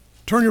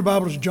Turn your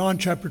Bible to John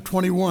chapter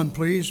 21,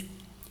 please.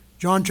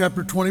 John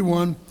chapter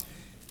 21.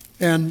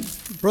 And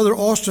Brother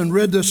Austin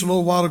read this a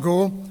little while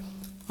ago.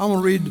 I'm going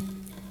to read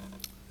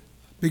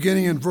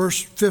beginning in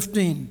verse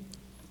 15.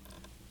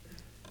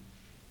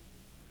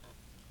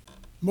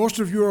 Most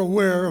of you are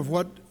aware of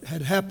what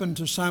had happened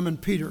to Simon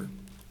Peter.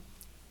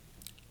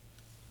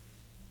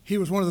 He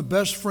was one of the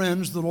best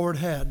friends the Lord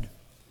had.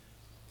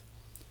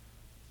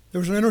 There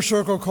was an inner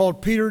circle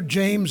called Peter,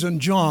 James, and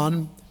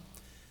John.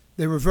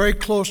 They were very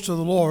close to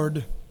the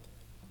Lord.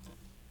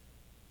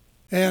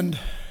 And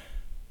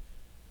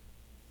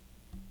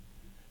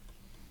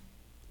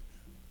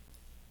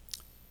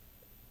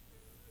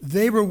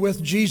they were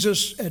with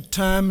Jesus at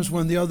times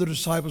when the other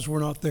disciples were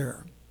not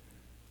there.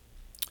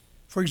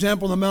 For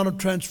example, the Mount of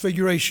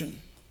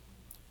Transfiguration,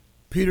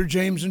 Peter,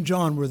 James, and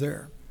John were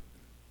there.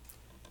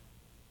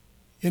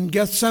 In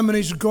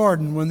Gethsemane's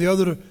garden, when the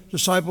other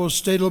disciples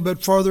stayed a little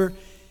bit further,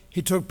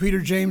 he took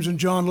Peter, James, and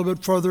John a little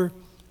bit further,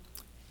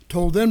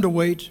 told them to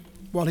wait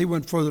while he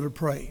went further to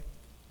pray.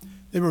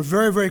 They were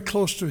very, very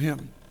close to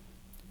him.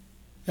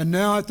 And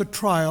now at the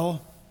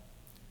trial,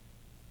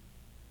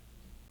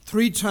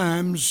 3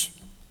 times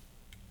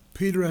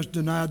Peter has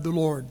denied the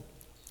Lord.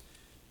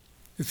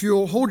 If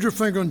you'll hold your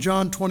finger on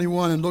John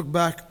 21 and look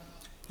back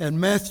at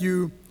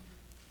Matthew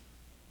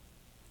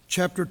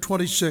chapter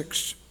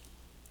 26.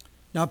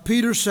 Now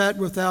Peter sat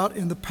without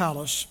in the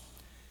palace,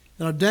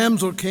 and a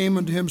damsel came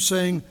unto him,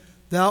 saying,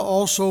 Thou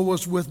also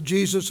wast with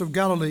Jesus of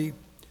Galilee.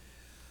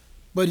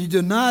 But he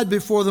denied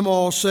before them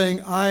all,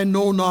 saying, I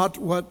know not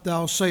what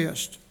thou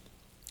sayest.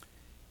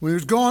 When he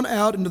was gone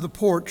out into the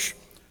porch,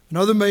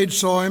 another maid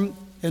saw him,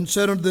 and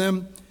said unto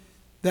them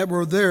that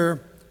were there,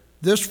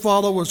 This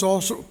fellow was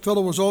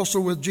also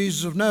with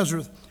Jesus of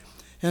Nazareth.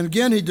 And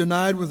again he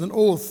denied with an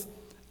oath,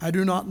 I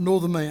do not know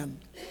the man.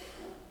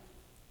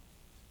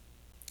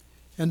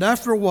 And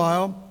after a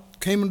while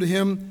came unto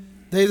him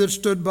they that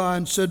stood by,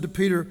 and said to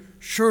Peter,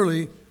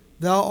 Surely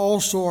thou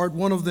also art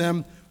one of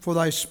them, for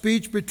thy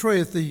speech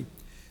betrayeth thee.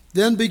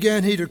 Then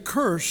began he to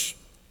curse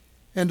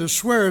and to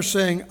swear,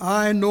 saying,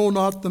 I know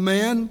not the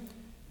man.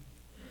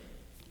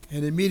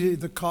 And immediately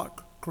the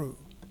cock crew.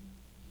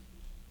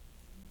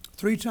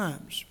 3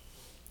 times.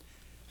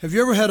 Have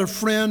you ever had a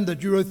friend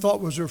that you really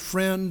thought was your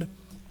friend,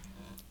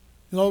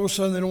 and all of a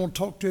sudden they don't want to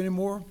talk to you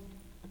anymore?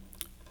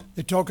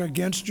 They talk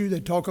against you. They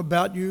talk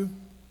about you.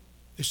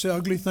 They say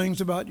ugly things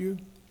about you.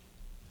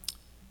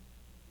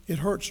 It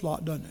hurts a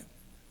lot, doesn't it?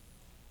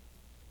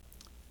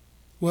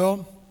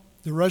 Well,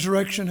 the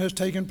resurrection has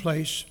taken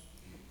place.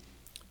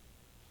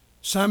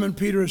 Simon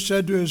Peter has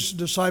said to his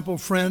disciple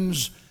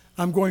friends,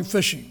 I'm going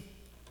fishing.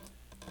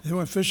 They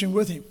went fishing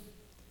with him.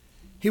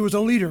 He was a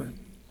leader.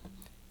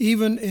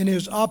 Even in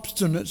his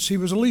obstinance, he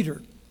was a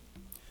leader.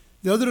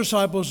 The other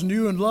disciples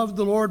knew and loved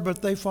the Lord,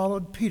 but they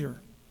followed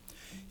Peter.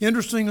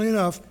 Interestingly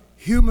enough,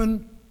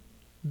 human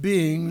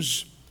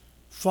beings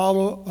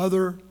follow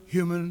other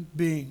human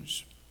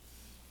beings.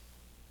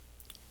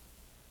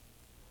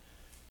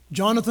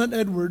 Jonathan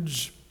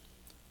Edwards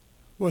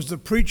was the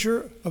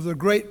preacher of the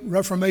Great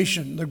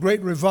Reformation, the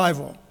Great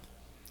Revival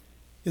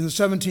in the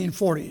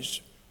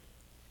 1740s.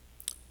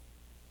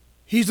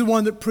 He's the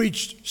one that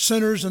preached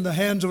sinners in the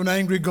hands of an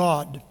angry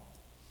God.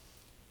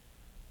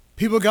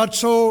 People got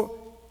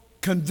so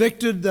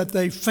convicted that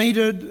they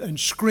fainted and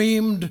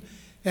screamed,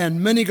 and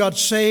many got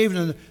saved,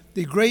 and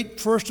the great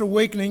first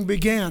awakening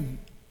began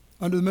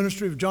under the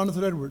ministry of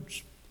Jonathan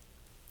Edwards.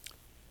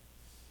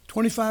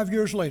 25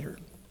 years later,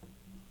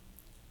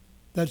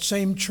 that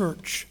same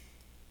church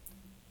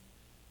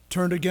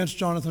turned against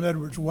Jonathan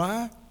Edwards.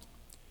 Why?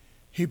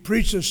 He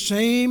preached the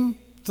same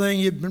thing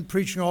he'd been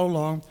preaching all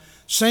along,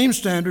 same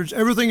standards,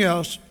 everything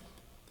else,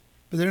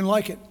 but they didn't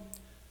like it.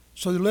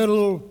 So they led a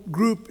little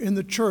group in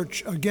the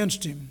church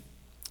against him,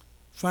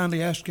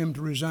 finally asked him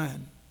to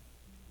resign.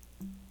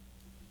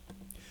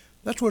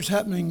 That's what's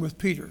happening with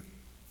Peter.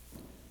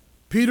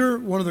 Peter,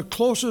 one of the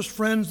closest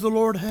friends the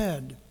Lord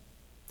had,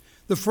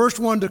 the first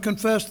one to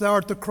confess, Thou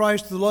art the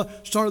Christ, the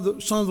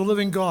Son of the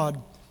living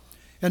God.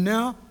 And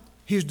now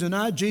he's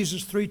denied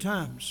Jesus 3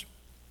 times.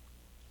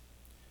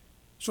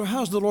 So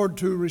how's the Lord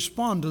to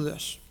respond to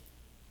this?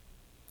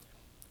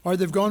 All right,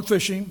 they've gone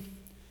fishing,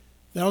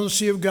 down in the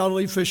Sea of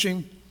Galilee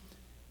fishing.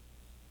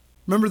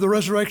 Remember, the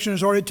resurrection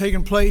has already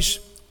taken place.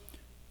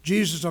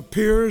 Jesus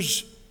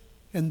appears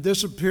and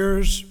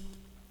disappears.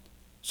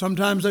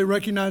 Sometimes they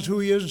recognize who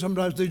he is, and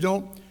sometimes they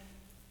don't.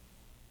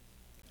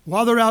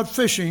 While they're out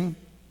fishing,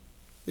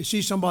 they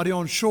see somebody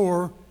on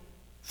shore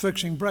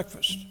fixing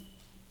breakfast.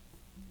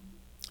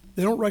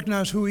 They don't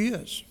recognize who he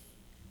is.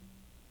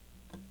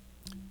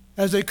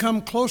 As they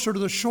come closer to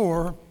the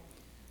shore,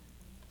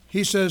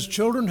 he says,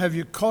 Children, have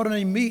you caught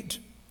any meat?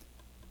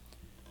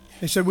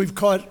 They said, We've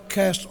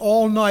cast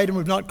all night and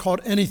we've not caught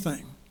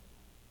anything.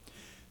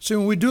 See,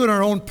 when we do it in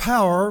our own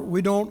power,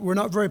 we're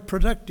not very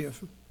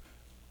productive.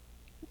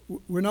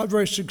 We're not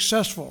very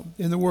successful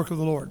in the work of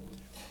the Lord.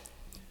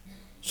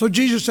 So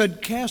Jesus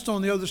said, Cast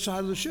on the other side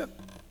of the ship.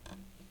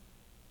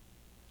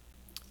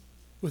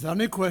 Without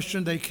any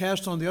question, they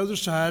cast on the other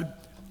side.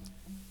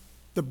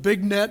 The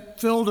big net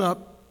filled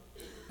up,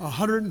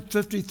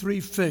 153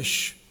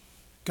 fish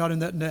got in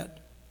that net,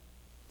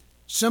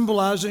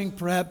 symbolizing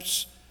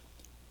perhaps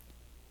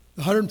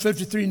the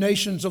 153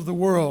 nations of the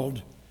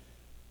world,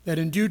 that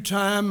in due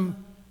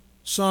time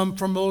some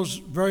from those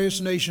various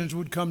nations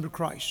would come to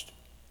Christ.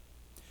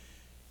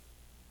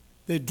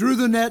 They drew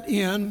the net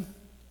in,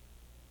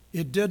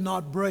 it did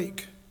not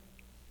break,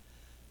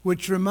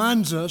 which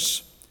reminds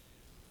us,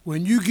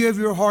 when you give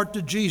your heart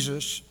to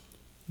Jesus,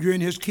 you're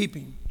in His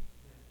keeping.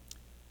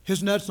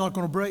 His net's not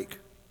going to break.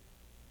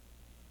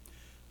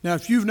 Now,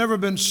 if you've never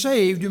been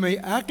saved, you may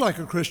act like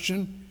a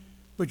Christian,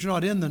 but you're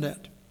not in the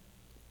net.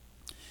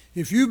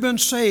 If you've been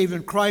saved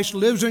and Christ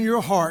lives in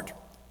your heart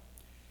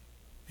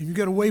and you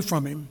get away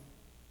from Him,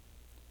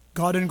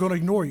 God isn't going to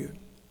ignore you.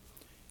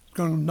 He's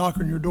going to knock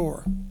on your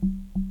door.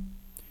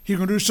 He's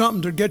going to do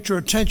something to get your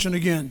attention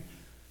again.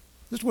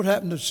 This is what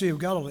happened at the Sea of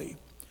Galilee.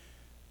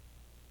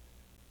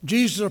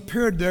 Jesus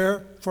appeared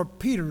there for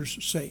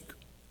Peter's sake.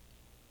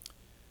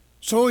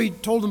 So He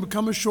told them to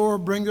come ashore,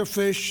 bring their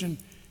fish, and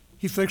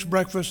He fixed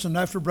breakfast. And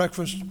after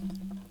breakfast,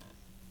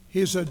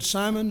 He said,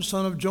 "Simon,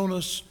 son of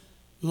Jonas,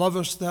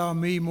 lovest thou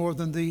me more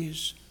than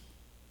these?"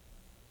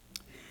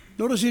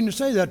 Notice He didn't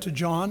say that to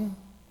John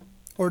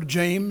or to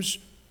James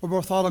or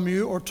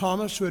Bartholomew or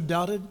Thomas, who had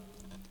doubted.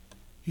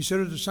 He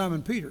said it to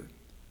Simon Peter,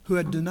 who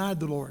had denied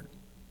the Lord.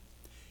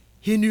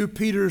 He knew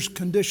Peter's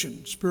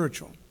condition,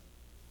 spiritual.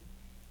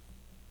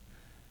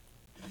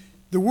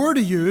 The word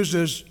He used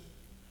is,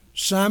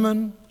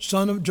 "Simon,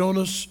 son of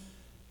Jonas,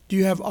 do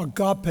you have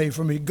agape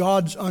for me?"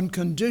 God's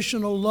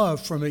unconditional love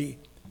for me.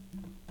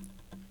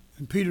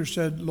 And Peter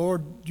said,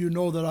 "Lord, you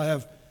know that I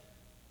have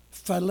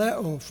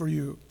phileo for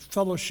you,"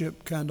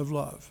 fellowship kind of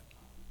love.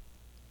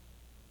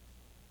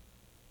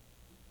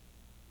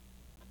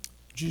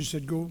 Jesus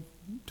said, "Go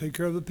take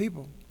care of the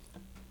people.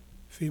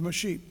 Feed my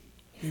sheep,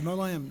 feed my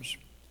lambs."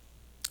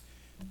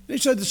 And He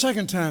said the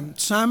second time,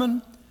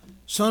 "Simon,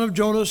 son of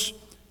Jonas,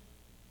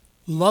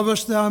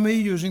 lovest thou me?"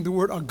 using the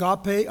word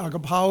agape,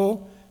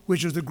 agapao,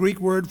 which is the Greek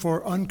word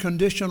for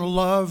unconditional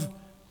love,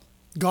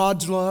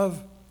 God's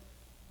love.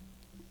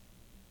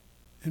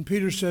 And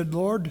Peter said,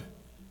 "Lord,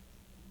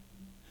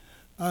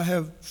 I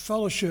have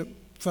fellowship,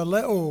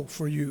 phileo,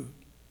 for you."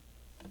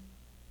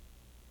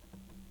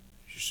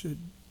 He said,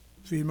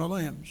 "Feed my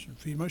lambs and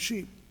feed my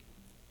sheep."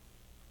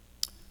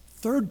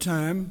 Third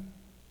time,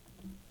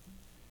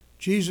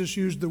 Jesus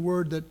used the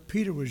word that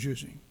Peter was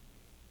using.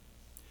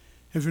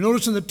 If you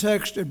notice in the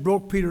text, it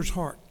broke Peter's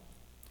heart.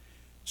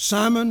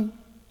 "Simon,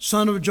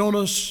 son of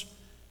Jonas,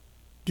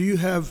 do you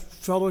have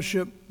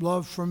fellowship,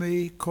 love for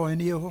me,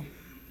 koineo,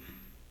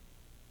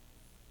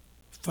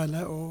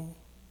 phileo?"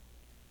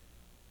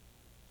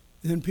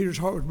 And then Peter's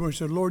heart was broken. He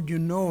said, "Lord, you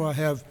know I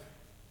have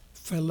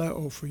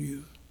phileo for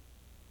you."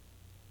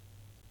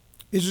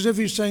 It's as if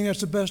He's saying,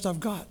 "That's the best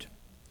I've got."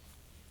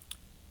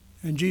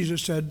 And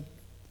Jesus said,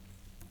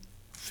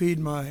 "Feed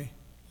my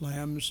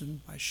lambs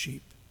and my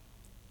sheep."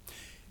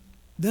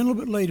 Then a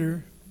little bit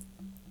later,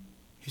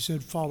 He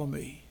said, "Follow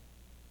me."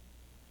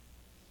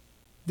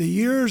 The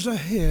years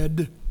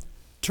ahead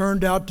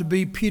turned out to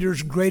be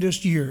Peter's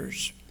greatest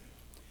years.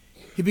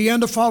 He began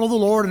to follow the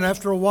Lord, and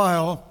after a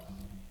while,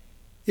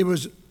 it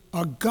was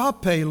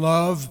agape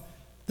love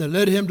that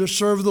led him to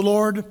serve the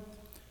Lord,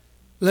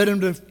 led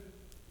him to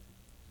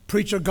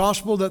preach a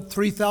gospel that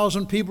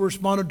 3,000 people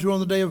responded to on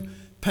the day of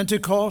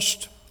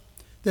Pentecost,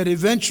 that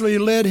eventually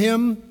led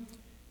him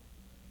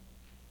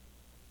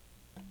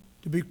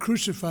to be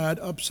crucified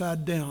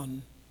upside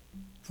down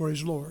for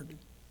his Lord.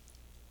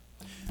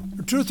 There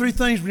are two or three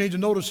things we need to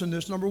notice in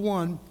this. Number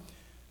one,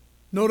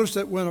 notice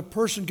that when a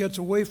person gets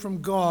away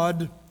from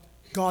God,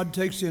 God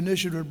takes the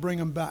initiative to bring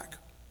him back.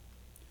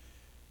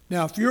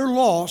 Now, if you're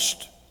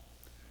lost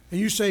and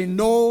you say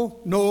no,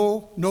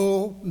 no,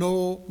 no,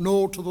 no,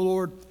 no to the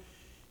Lord,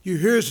 you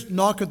hear His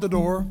knock at the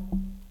door.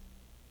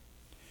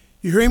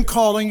 You hear Him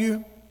calling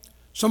you.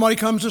 Somebody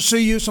comes to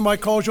see you. Somebody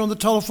calls you on the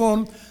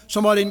telephone.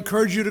 Somebody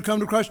encourages you to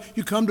come to Christ.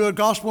 You come to a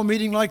gospel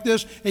meeting like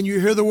this and you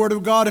hear the Word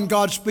of God and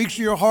God speaks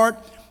to your heart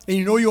and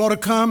you know you ought to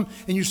come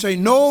and you say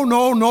no,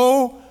 no,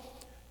 no.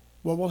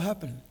 What will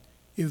happen?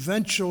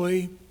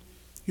 Eventually,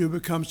 you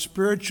become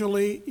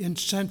spiritually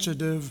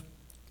insensitive.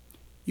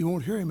 You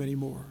won't hear Him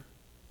anymore.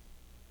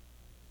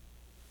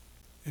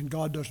 And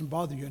God doesn't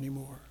bother you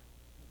anymore.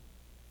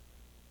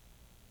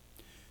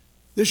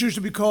 This used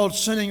to be called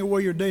sending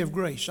away your day of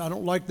grace. I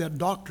don't like that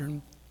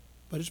doctrine,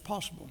 but it's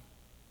possible.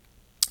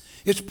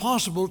 It's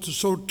possible to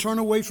so turn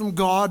away from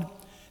God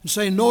and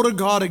say no to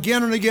God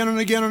again and again and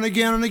again and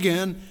again and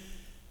again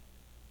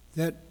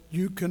that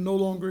you can no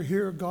longer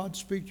hear God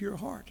speak to your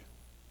heart.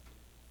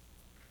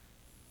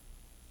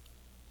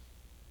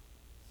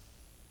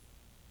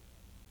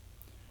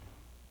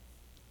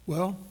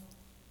 Well,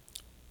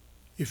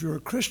 if you're a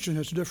Christian,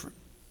 it's different.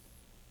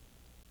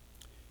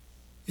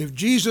 If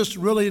Jesus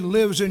really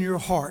lives in your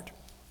heart,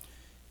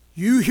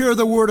 you hear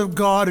the Word of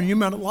God and you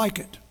may not like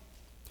it.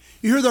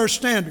 You hear their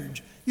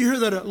standards. You hear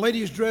that a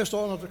lady's dress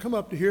ought not to come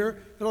up to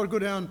here. It ought to go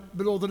down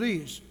below the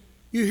knees.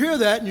 You hear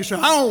that and you say,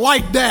 I don't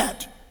like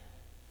that.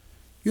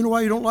 You know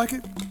why you don't like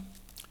it?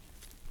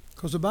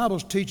 Because the Bible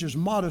teaches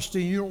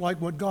modesty and you don't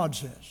like what God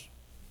says.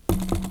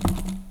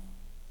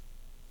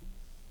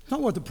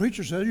 Not what the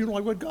preacher says, you don't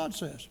like what God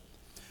says.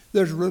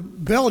 There's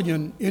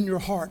rebellion in your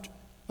heart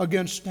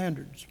against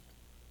standards.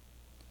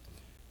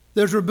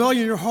 There's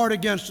rebellion in your heart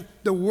against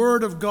the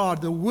Word of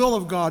God, the will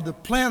of God, the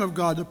plan of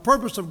God, the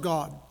purpose of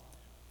God.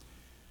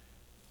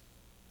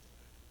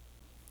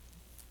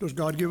 Does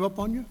God give up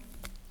on you?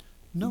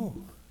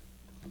 No.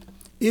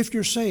 If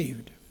you're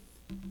saved,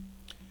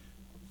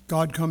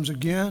 God comes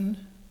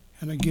again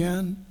and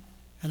again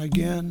and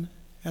again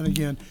and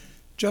again,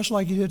 just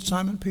like he did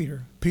Simon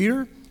Peter.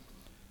 Peter,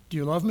 do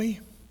you love me?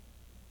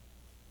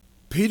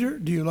 Peter,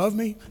 do you love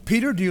me?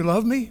 Peter, do you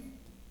love me?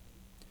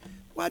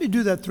 Why did he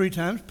do that 3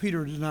 times?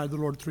 Peter denied the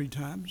Lord 3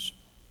 times.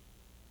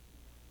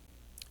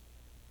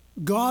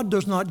 God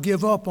does not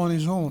give up on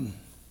his own.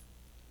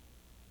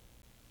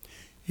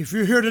 If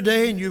you're here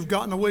today and you've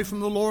gotten away from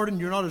the Lord and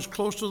you're not as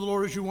close to the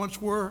Lord as you once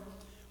were,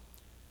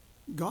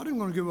 God isn't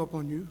going to give up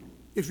on you.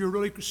 If you're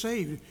really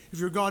saved, if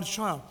you're God's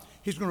child,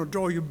 he's going to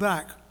draw you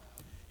back.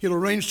 He'll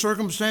arrange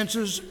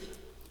circumstances,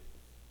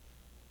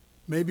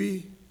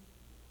 maybe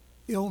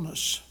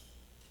illness,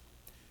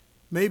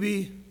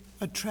 maybe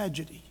a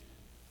tragedy.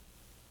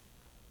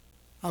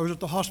 I was at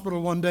the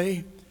hospital one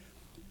day,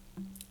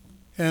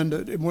 and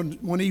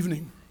one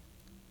evening,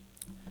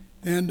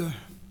 and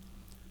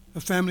a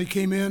family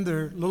came in.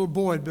 Their little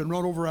boy had been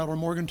run over out on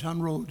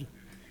Morgantown Road.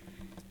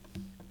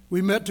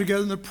 We met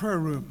together in the prayer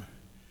room,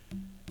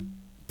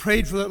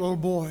 prayed for that little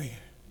boy,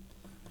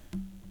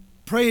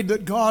 prayed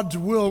that God's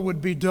will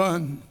would be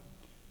done.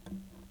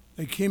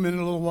 They came in a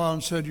little while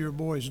and said, "Your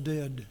boy's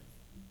dead."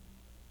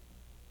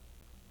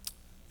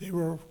 They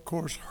were, of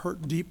course,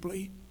 hurt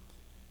deeply,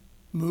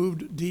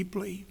 moved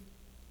deeply.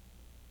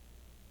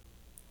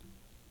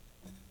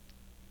 A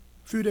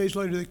few days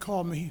later, they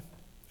called me,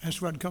 asked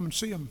if I'd come and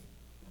see him.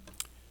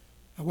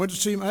 I went to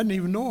see him. I didn't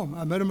even know him.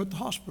 I met him at the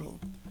hospital.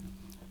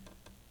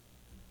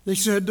 They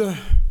said,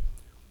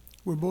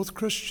 "We're both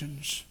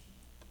Christians.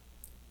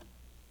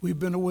 We've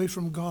been away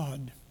from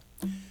God.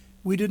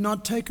 We did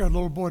not take our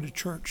little boy to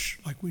church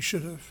like we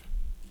should have.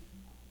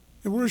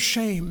 And we're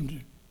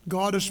ashamed.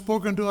 God has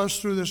spoken to us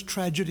through this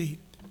tragedy.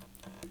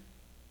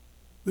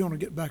 We want to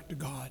get back to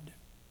God.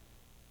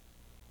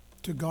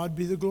 To God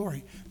be the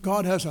glory."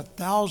 God has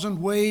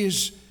 1,000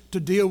 ways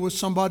to deal with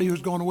somebody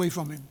who's gone away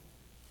from him.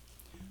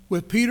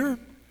 With Peter,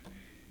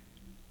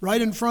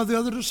 right in front of the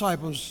other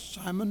disciples,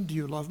 "Simon, do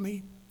you love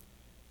me?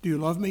 Do you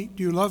love me?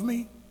 Do you love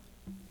me?"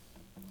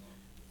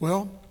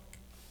 Well,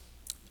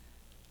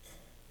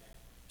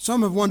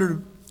 some have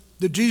wondered,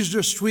 did Jesus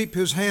just sweep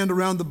his hand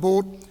around the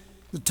boat,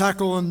 the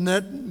tackle and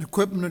net and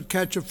equipment and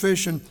catch a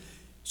fish and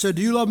said,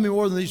 "Do you love me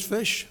more than these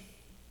fish?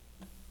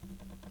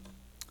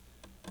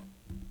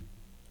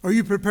 Are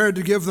you prepared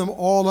to give them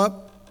all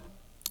up,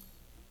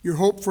 your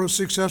hope for a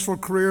successful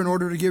career, in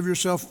order to give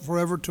yourself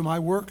forever to my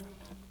work?"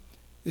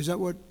 Is that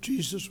what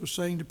Jesus was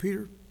saying to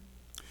Peter?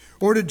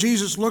 Or did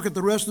Jesus look at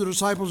the rest of the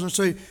disciples and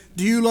say,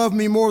 "Do you love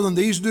me more than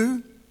these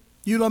do?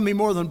 You love me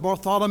more than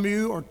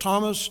Bartholomew or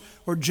Thomas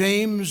or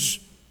James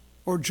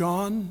or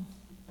John?"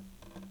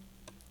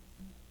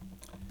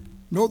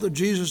 Note that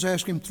Jesus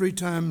asked him 3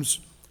 times,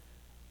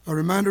 a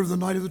reminder of the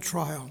night of the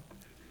trial,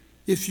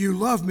 "If you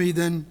love me,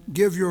 then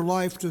give your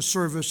life to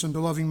service and to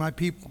loving my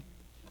people."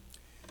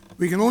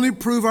 We can only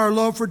prove our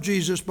love for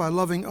Jesus by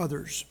loving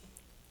others.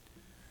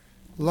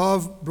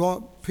 Love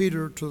brought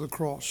Peter to the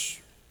cross.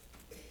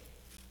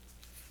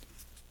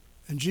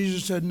 And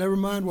Jesus said, "Never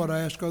mind what I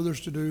ask others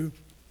to do.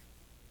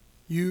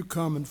 You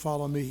come and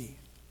follow me."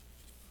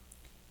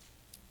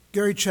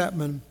 Gary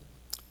Chapman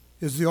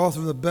is the author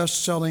of the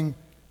best-selling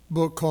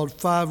book called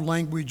 5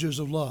 Languages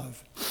of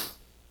Love.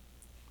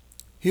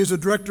 He is the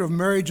director of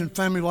marriage and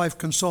family life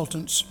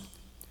consultants.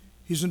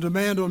 He's in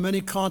demand on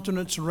many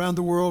continents around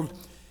the world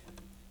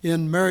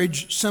in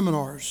marriage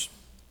seminars.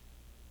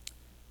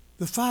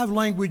 The 5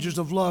 languages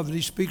of love that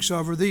he speaks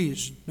of are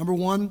these. Number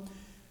 1,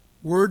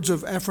 words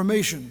of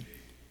affirmation,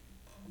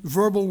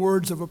 verbal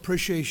words of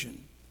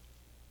appreciation.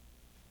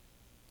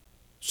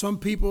 Some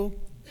people,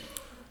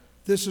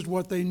 this is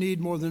what they need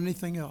more than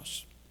anything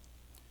else.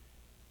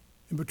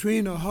 And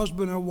between a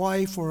husband and a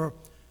wife, or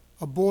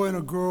a boy and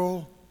a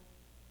girl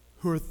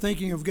who are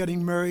thinking of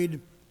getting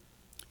married,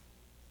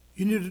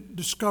 you need to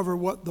discover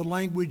what the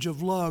language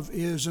of love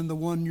is in the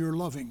one you're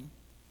loving.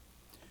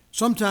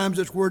 Sometimes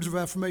it's words of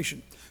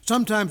affirmation.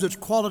 Sometimes it's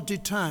quality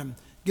time,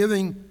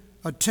 giving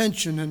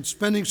attention and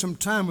spending some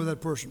time with that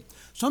person.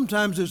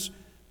 Sometimes it's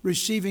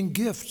receiving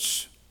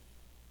gifts.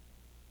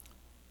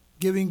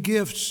 Giving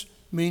gifts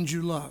means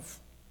you love.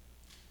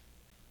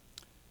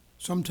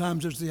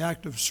 Sometimes it's the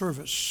act of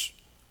service.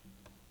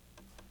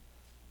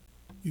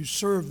 You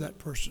serve that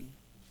person.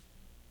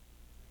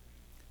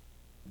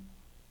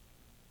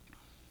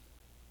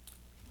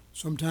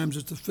 Sometimes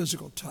it's the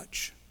physical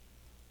touch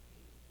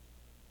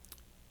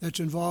that's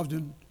involved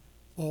in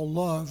all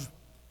love,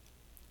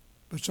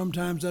 but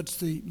sometimes that's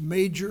the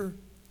major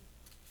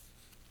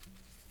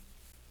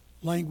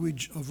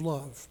language of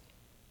love.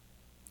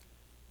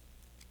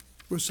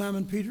 with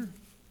Simon Peter?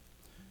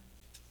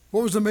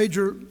 What was the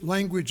major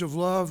language of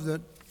love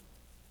that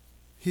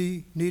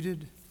he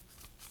needed?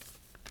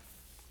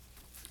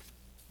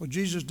 Well,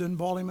 Jesus didn't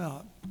bawl him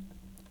out.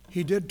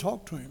 He did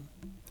talk to him.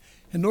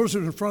 And notice it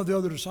was in front of the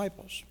other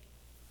disciples.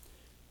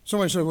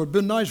 Somebody said, well, it'd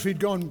been nice if he'd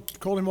gone and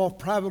called him off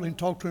privately and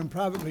talked to him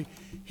privately.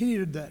 He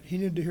needed that. He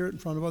needed to hear it in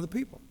front of other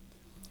people.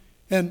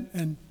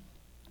 And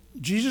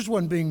Jesus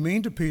wasn't being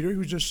mean to Peter. He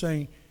was just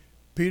saying,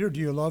 Peter, do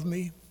you love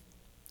me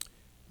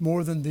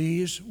more than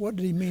these? What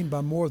did he mean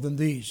by more than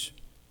these?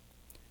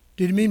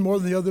 Did he mean more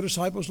than the other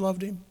disciples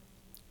loved him?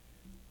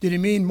 Did he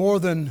mean more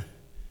than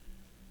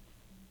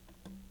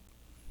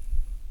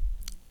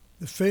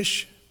the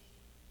fish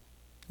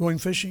going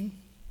fishing?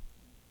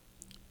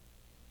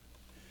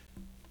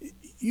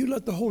 You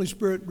let the Holy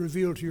Spirit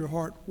reveal to your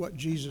heart what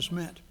Jesus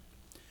meant.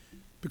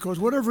 Because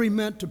whatever he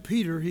meant to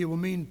Peter, he will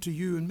mean to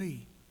you and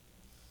me.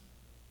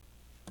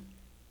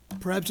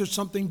 Perhaps it's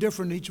something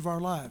different in each of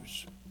our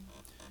lives.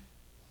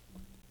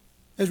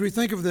 As we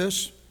think of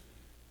this,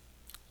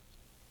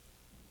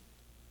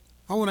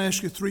 I want to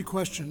ask you 3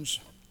 questions.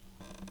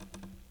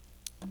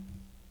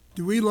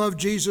 Do we love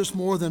Jesus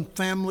more than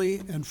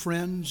family and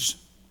friends?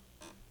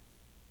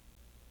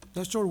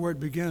 That's sort of where it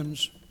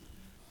begins.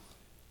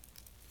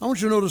 I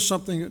want you to notice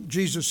something that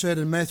Jesus said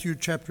in Matthew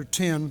chapter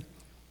 10,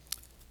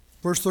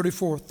 verse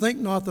 34. Think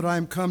not that I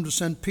am come to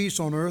send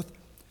peace on earth.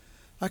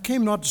 I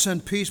came not to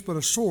send peace, but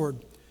a sword.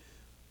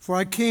 For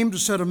I came to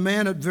set a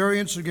man at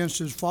variance against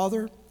his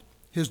father,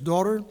 his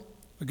daughter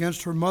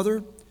against her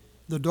mother,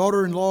 the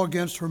daughter-in-law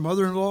against her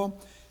mother-in-law,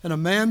 and a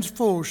man's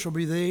foes shall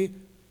be they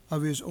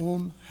of his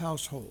own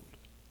household.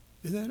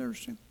 Isn't that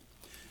interesting?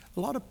 A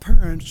lot of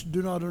parents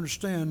do not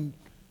understand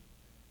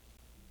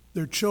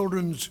their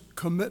children's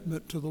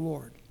commitment to the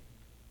Lord.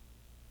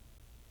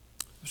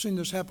 I've seen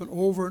this happen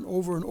over and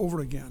over and over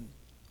again.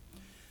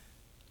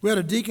 We had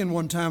a deacon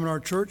one time in our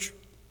church.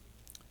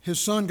 His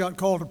son got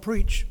called to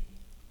preach.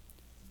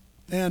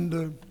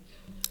 And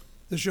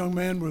this young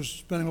man was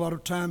spending a lot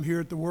of time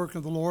here at the work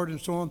of the Lord and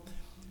so on.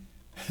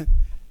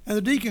 And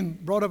the deacon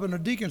brought up in a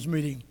deacon's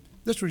meeting,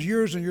 this was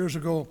years and years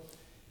ago,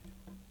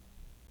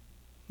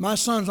 my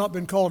son's not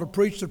been called to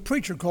preach, the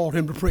preacher called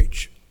him to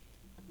preach.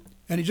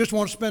 And he just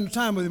wants to spend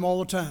time with him all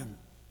the time.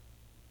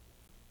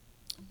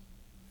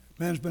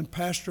 Man's been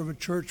pastor of a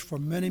church for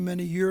many,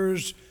 many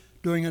years,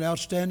 doing an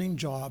outstanding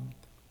job.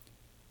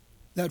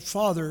 That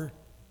father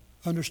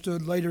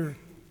understood later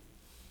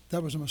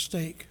that was a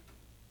mistake.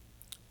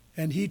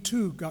 And he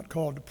too got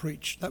called to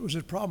preach. That was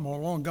his problem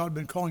all along. God had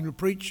been calling him to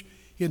preach.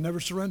 He had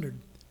never surrendered.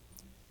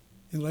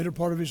 In the later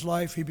part of his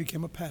life, he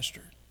became a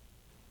pastor.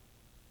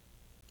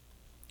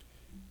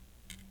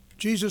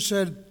 Jesus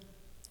said,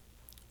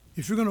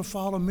 if you're going to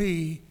follow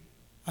me,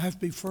 I have to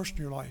be first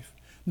in your life,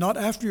 not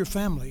after your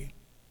family.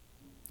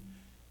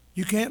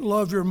 You can't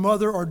love your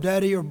mother or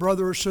daddy or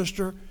brother or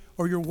sister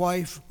or your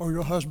wife or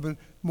your husband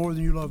more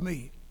than you love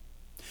me.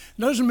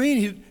 It doesn't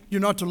mean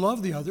you're not to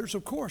love the others.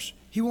 Of course,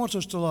 he wants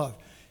us to love.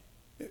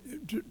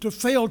 To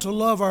fail to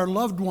love our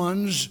loved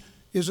ones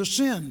is a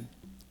sin.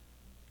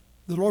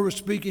 The Lord was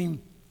speaking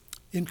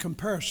in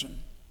comparison.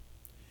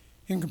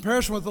 In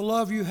comparison with the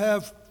love you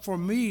have for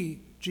me,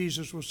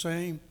 Jesus was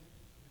saying,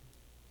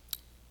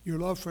 your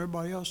love for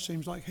everybody else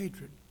seems like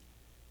hatred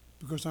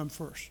because I'm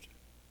first.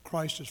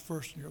 Christ is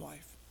first in your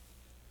life.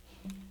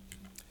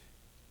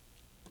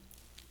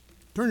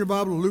 Turn your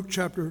Bible to Luke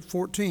chapter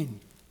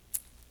 14.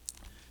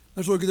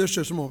 Let's look at this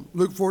just a moment.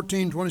 Luke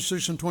 14,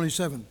 26 and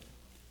 27.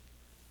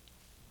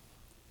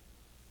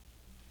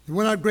 There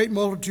went out great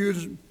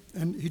multitudes,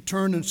 and he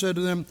turned and said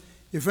to them,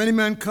 if any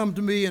man come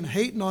to me and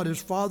hate not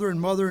his father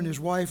and mother and his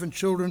wife and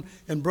children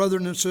and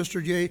brethren and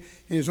sisters, yea,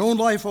 and his own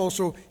life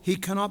also, he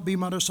cannot be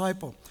my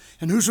disciple.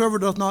 And whosoever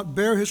doth not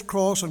bear his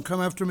cross and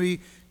come after me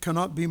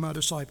cannot be my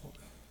disciple.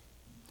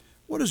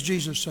 What is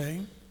Jesus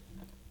saying?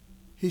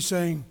 He's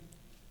saying,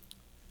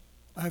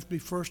 I have to be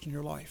first in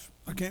your life.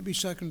 I can't be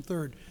second,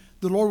 third.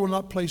 The Lord will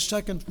not play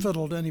second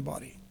fiddle to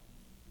anybody.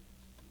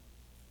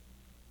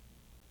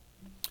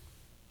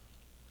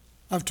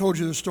 I've told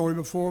you this story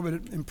before, but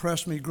it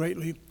impressed me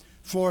greatly.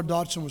 Flora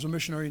Dotson was a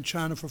missionary in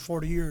China for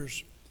 40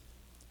 years.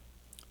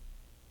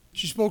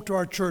 She spoke to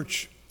our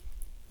church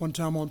one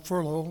time on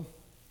furlough,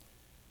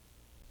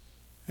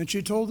 and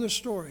she told this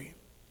story.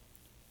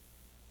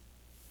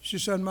 She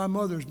said, my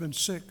mother's been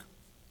sick.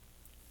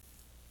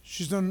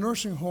 She's in a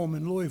nursing home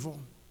in Louisville.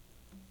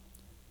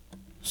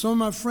 Some of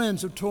my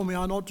friends have told me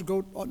I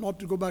ought not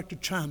to go back to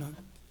China,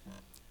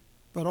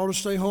 but I ought to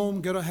stay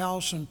home, get a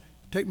house, and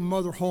take my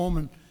mother home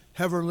and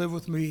have her live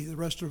with me the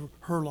rest of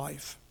her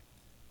life.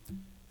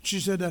 She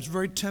said, that's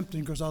very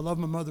tempting because I love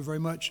my mother very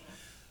much.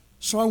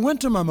 So I went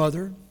to my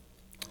mother,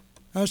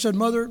 and I said,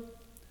 Mother,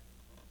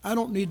 I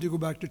don't need to go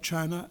back to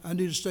China. I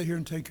need to stay here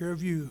and take care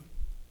of you.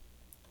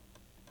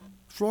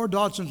 Flora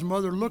Dotson's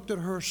mother looked at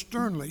her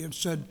sternly and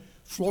said,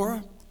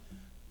 Flora,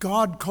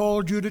 God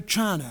called you to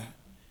China.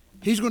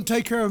 He's going to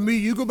take care of me.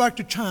 You go back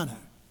to China.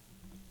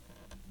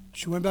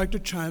 She went back to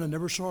China,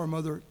 never saw her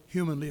mother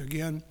humanly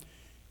again.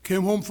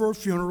 Came home for a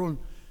funeral, and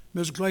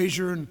Ms.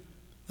 Glazier and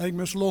I think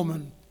Miss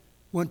Lohman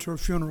went to her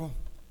funeral.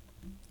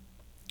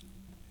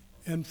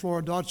 And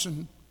Flora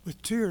Dodson,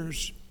 with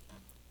tears,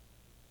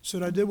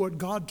 said, I did what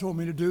God told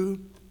me to do,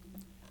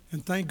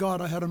 and thank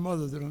God I had a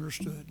mother that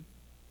understood.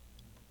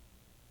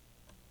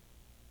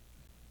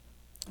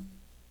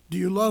 Do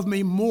you love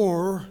me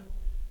more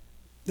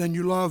than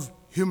you love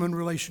human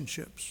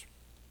relationships?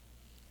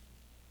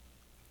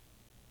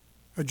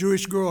 A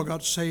Jewish girl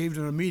got saved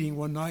in a meeting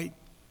one night.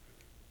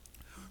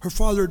 Her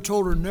father had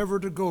told her never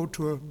to go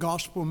to a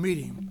gospel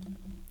meeting,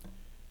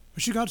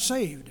 but she got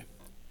saved.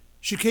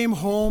 She came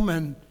home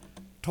and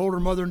told her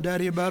mother and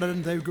daddy about it,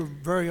 and they were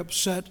very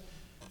upset.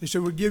 They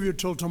said, we'll give you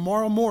till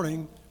tomorrow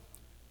morning.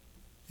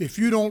 If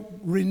you don't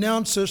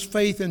renounce this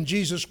faith in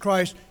Jesus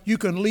Christ, you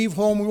can leave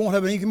home. We won't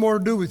have anything more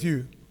to do with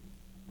you.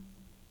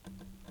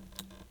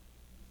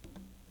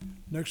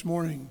 Next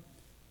morning,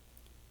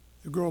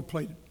 the girl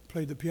played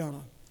the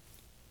piano.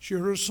 She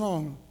heard a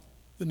song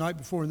the night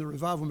before in the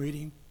revival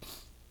meeting,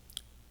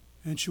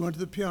 and she went to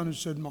the piano and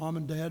said, Mom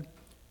and Dad,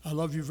 I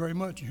love you very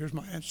much. And here's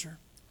my answer.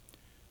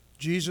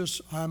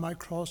 Jesus, I my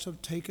cross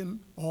have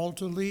taken, all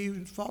to leave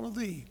and follow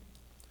thee.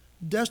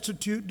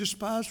 Destitute,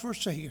 despised,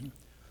 forsaken,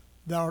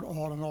 thou art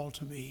all in all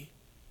to me.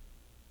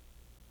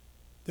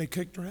 They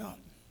kicked her out.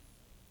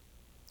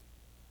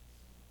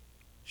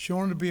 She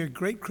wanted to be a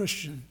great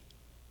Christian.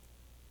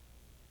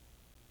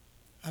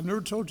 I've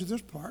never told you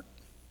this part.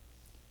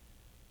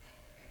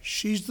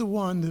 She's the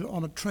one that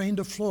on a train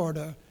to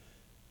Florida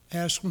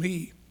asked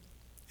me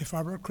if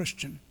I were a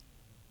Christian.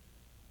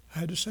 I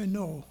had to say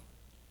no.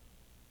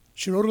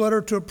 She wrote a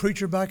letter to a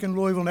preacher back in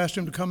Louisville and asked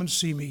him to come and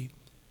see me.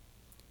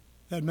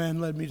 That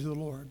man led me to the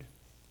Lord.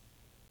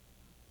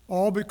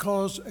 All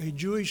because a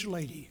Jewish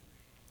lady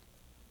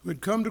who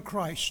had come to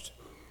Christ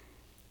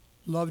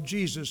loved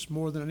Jesus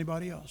more than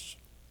anybody else.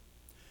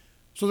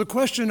 So the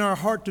question in our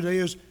heart today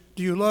is,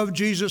 do you love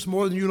Jesus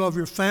more than you love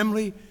your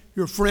family,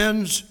 your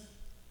friends,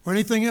 or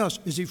anything else?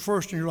 Is he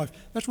first in your life?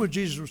 That's what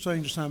Jesus was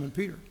saying to Simon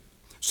Peter.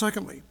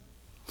 Secondly,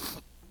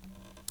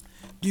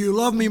 do you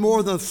love me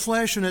more than the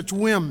flesh and its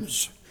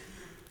whims?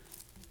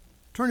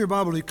 Turn your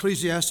Bible to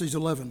Ecclesiastes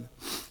 11.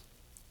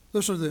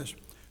 Listen to this.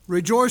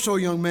 Rejoice, O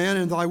young man,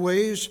 in thy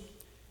ways.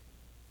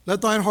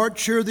 Let thine heart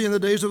cheer thee in the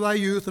days of thy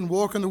youth, and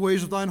walk in the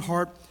ways of thine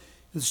heart,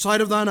 in the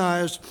sight of thine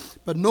eyes.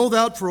 But know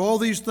that for all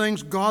these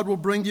things God will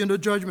bring thee into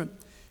judgment.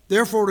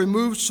 Therefore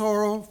remove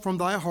sorrow from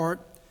thy heart,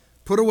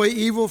 put away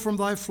evil from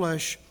thy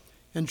flesh,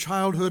 and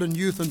childhood and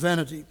youth and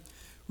vanity.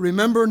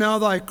 Remember now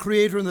thy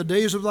Creator in the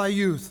days of thy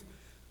youth,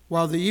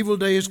 while the evil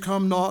days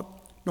come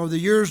not, nor the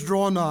years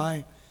draw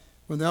nigh,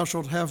 when thou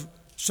shalt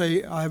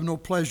say, I have no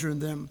pleasure in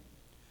them.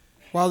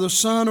 While the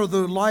sun or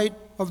the light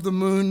of the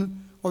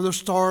moon or the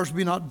stars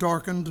be not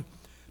darkened,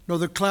 nor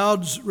the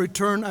clouds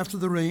return after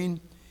the rain,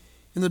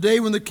 in the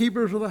day when the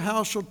keepers of the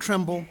house shall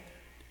tremble,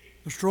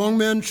 the strong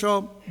men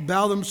shall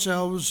bow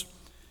themselves,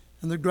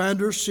 and the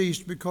grandeur cease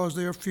because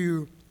they are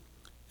few,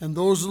 and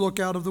those that look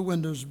out of the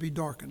windows be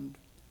darkened.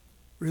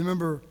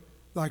 Remember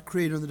thy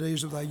Creator in the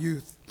days of thy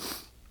youth.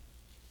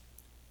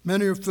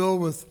 Many are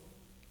filled with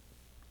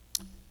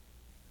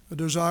a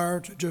desire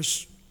to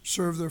just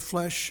serve their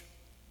flesh,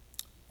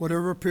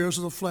 whatever appears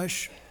of the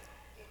flesh.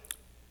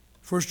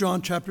 1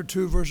 John chapter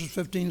 2, verses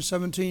 15 and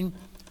 17.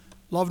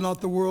 Love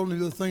not the world,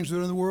 neither the things that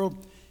are in the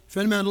world. If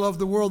any man love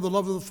the world, the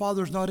love of the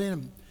Father is not in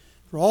him.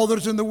 For all that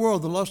is in the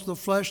world, the lust of the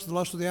flesh, the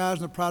lust of the eyes,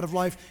 and the pride of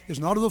life, is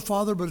not of the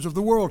Father, but is of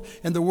the world.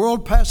 And the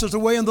world passes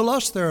away in the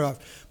lust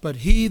thereof. But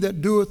he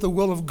that doeth the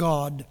will of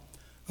God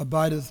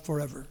abideth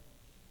forever.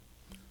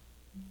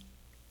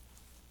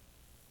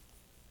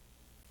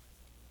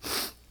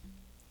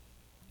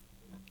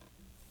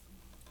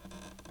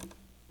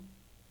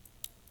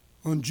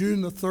 On June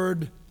the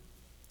 3rd,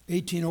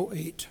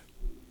 1808,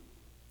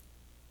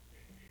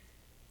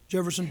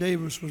 Jefferson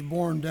Davis was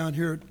born down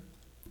here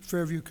at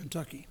Fairview,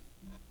 Kentucky.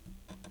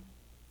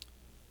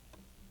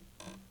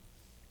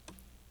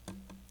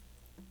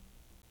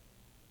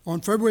 On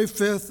February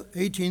 5th,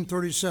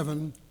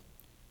 1837,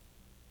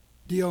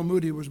 D.L.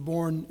 Moody was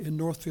born in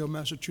Northfield,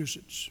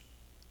 Massachusetts.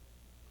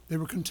 They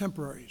were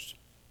contemporaries.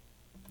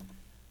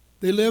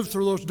 They lived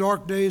through those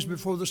dark days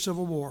before the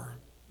Civil War.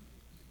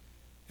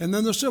 And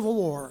then the Civil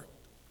War,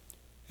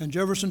 and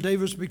Jefferson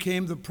Davis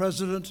became the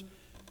president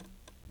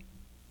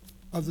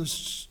of the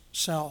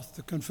South,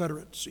 the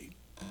Confederacy.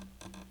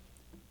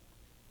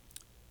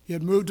 He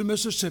had moved to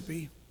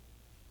Mississippi.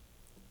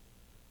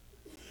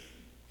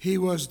 He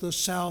was the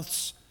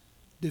South's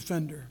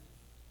defender.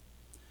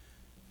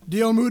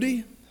 D.L.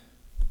 Moody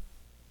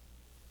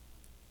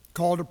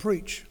called to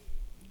preach,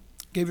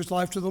 gave his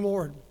life to the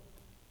Lord.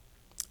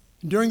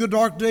 And during the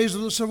dark days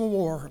of the Civil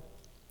War,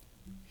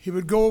 he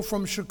would go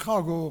from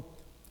Chicago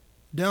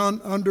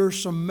down under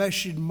some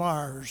meshed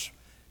mires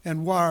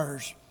and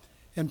wires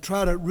and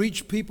try to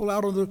reach people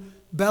out on the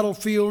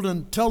battlefield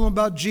and tell them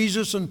about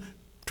Jesus and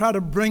try to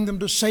bring them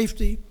to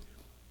safety,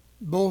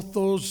 both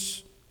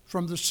those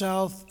from the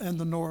South and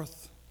the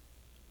North.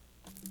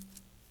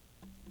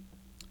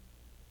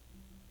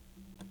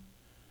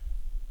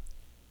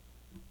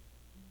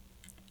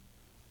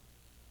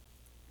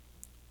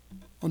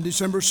 On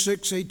December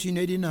 6,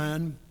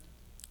 1889,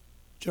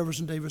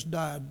 Jefferson Davis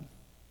died.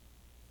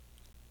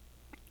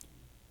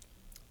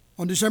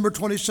 On December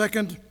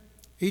 22nd,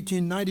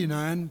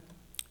 1899,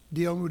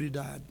 D.L. Moody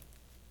died.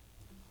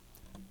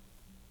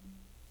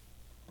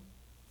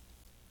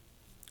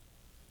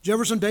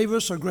 Jefferson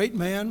Davis, a great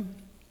man.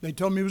 They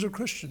tell me he was a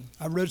Christian.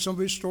 I've read some of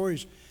his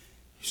stories.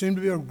 He seemed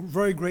to be a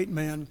very great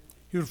man.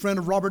 He was a friend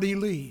of Robert E.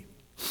 Lee,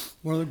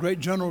 one of the great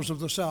generals of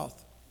the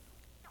South.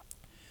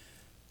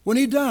 When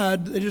he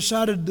died, they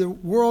decided the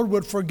world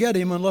would forget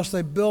him unless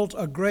they built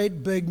a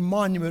great big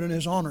monument in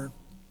his honor.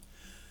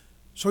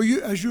 So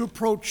as you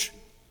approach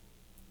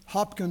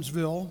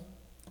Hopkinsville,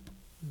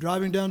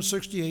 driving down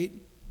 68,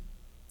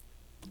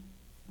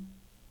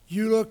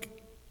 you look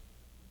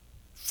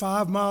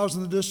 5 miles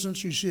in the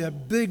distance, you see a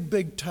big,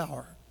 big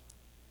tower.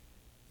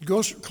 The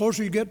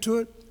closer you get to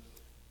it,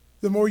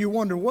 the more you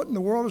wonder, what in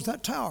the world is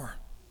that tower?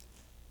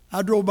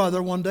 I drove by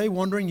there one day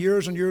wondering,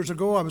 years and years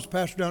ago, I was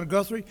pastor down at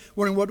Guthrie,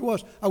 wondering what it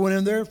was. I went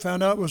in there,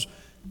 found out it was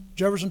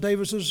Jefferson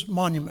Davis's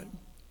monument.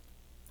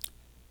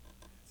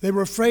 They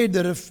were afraid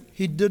that if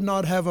he did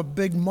not have a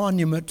big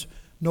monument,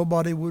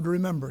 nobody would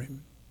remember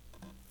him.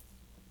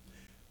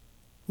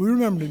 We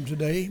remember him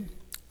today,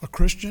 a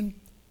Christian,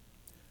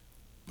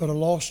 but a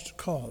lost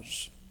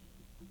cause.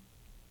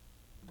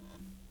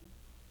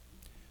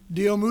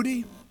 D.L.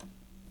 Moody,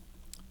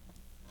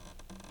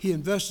 he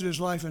invested his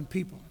life in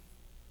people.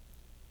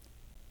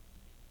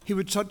 He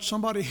would touch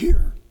somebody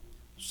here,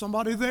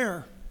 somebody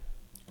there.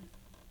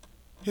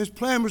 His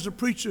plan was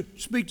to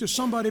speak to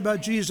somebody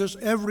about Jesus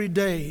every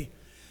day.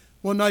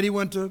 One night he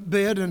went to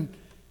bed and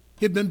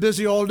he'd been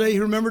busy all day. He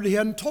remembered he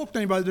hadn't talked to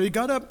anybody. He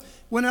got up,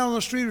 went out on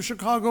the street of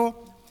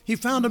Chicago. He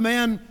found a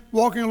man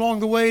walking along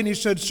the way and he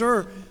said,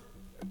 "Sir,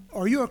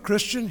 are you a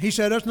Christian?" He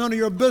said, "That's none of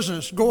your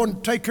business. Go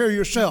and take care of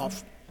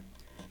yourself."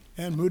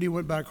 And Moody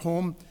went back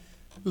home.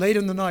 Late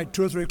in the night,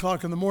 2 or 3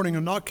 o'clock in the morning,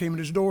 a knock came at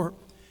his door.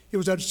 It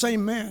was that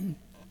same man.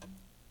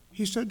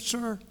 He said,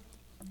 "Sir,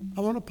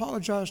 I want to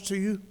apologize to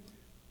you.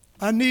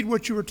 I need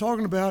what you were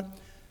talking about.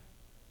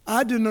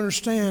 I didn't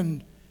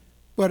understand,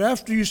 but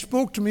after you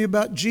spoke to me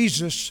about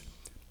Jesus,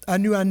 I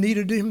knew I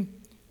needed him.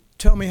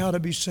 Tell me how to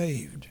be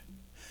saved."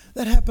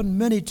 That happened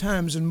many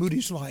times in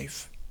Moody's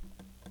life.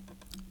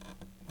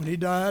 When he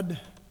died,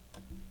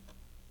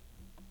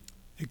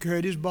 they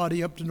carried his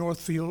body up to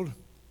Northfield.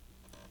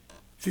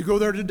 If you go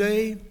there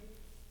today,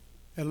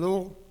 a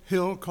little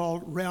hill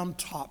called Round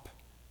Top,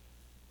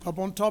 up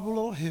on top of a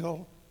little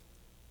hill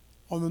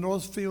on the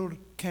Northfield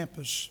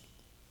campus,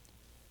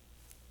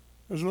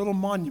 there's a little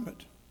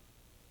monument.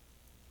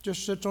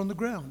 Just sits on the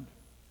ground.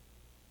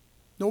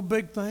 No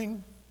big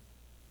thing.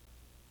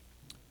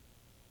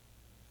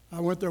 I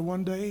went there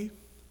one day.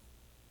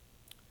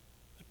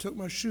 I took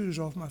my shoes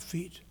off my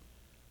feet.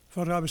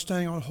 Felt I was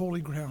standing on holy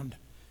ground.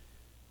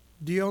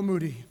 D.L.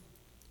 Moody,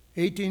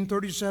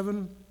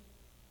 1837,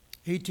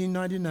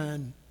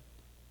 1899.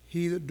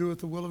 He that doeth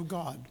the will of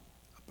God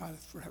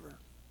abideth forever.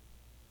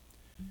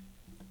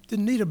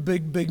 Didn't need a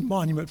big, big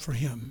monument for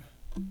him.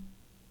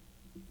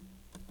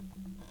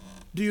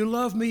 Do you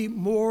love me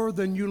more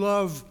than you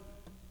love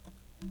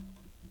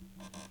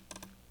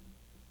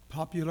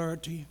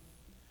popularity,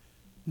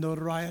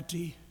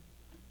 notoriety,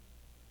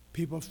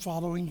 people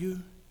following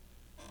you?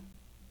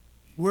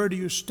 Where do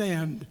you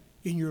stand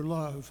in your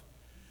love?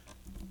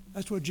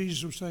 That's what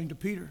Jesus was saying to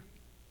Peter.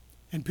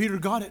 And Peter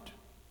got it.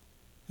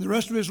 The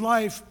rest of his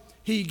life,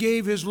 he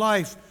gave his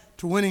life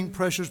to winning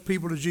precious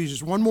people to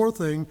Jesus. One more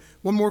thing,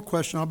 one more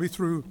question, I'll be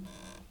through.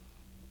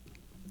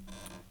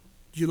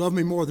 Do you love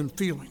me more than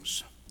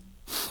feelings?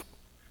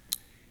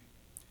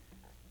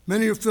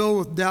 Many are filled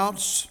with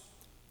doubts,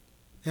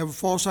 have a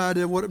false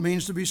idea of what it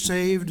means to be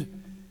saved,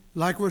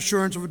 lack of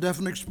assurance of a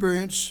definite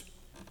experience.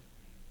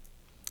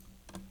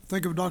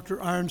 Think of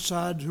Dr.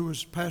 Ironside, who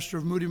was pastor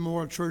of Moody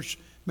Memorial Church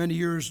many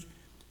years.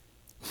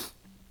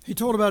 He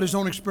told about his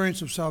own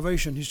experience of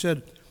salvation. He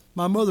said,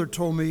 "My mother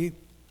told me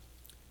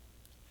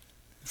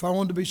if I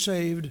wanted to be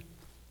saved,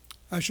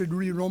 I should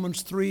read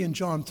Romans 3 and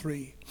John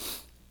 3.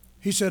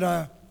 He said,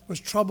 I was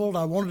troubled.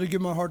 I wanted to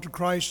give my heart to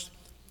Christ.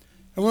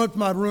 I went up to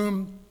my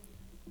room.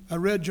 I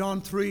read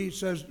John 3. It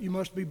says, you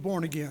must be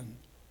born again.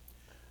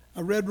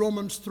 I read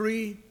Romans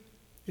 3.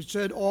 It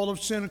said, all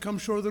have sinned and come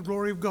short of the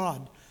glory of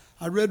God.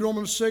 I read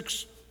Romans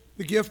 6.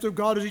 The gift of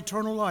God is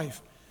eternal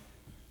life.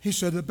 He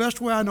said, the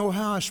best way I know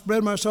how, I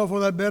spread myself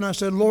on that bed and I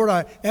said, Lord,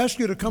 I ask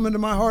you to come into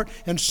my heart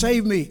and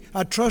save me.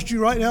 I trust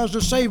you right now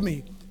to save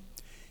me.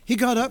 He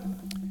got up.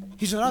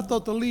 He said, I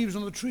thought the leaves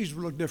on the trees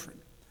would look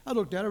different. I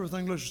looked at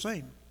everything looks the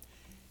same.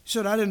 He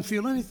said, I didn't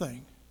feel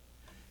anything.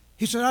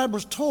 He said, I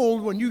was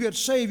told when you get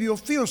saved, you'll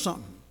feel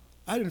something.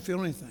 I didn't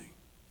feel anything.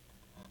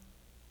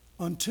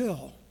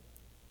 Until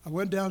I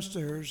went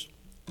downstairs.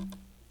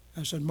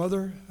 I said,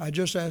 Mother, I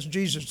just asked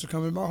Jesus to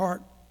come in my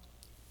heart.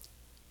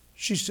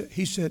 He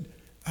said,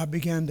 I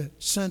began to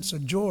sense a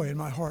joy in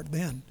my heart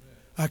then.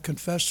 I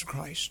confessed to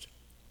Christ.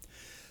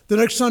 The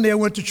next Sunday I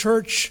went to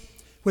church.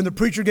 When the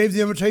preacher gave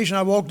the invitation,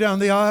 I walked down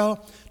the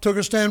aisle, took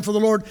a stand for the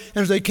Lord,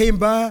 and as they came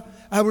by,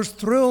 I was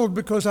thrilled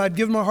because I'd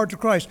given my heart to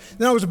Christ.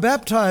 Then I was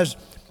baptized,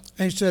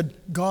 and he said,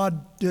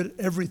 God did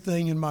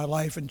everything in my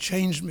life and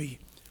changed me.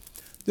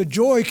 The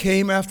joy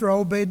came after I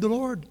obeyed the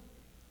Lord,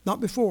 not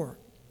before.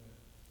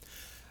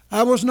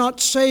 I was not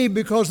saved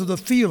because of the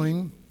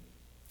feeling,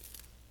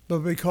 but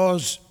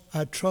because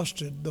I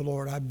trusted the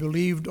Lord. I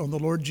believed on the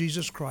Lord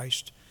Jesus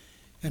Christ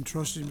and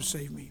trusted Him to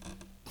save me.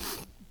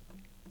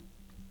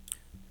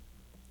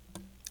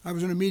 I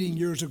was in a meeting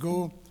years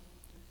ago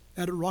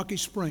at Rocky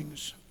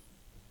Springs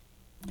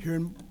here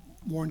in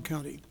Warren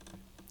County.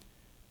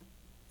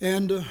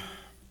 And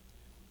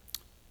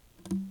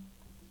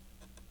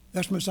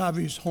that's Miss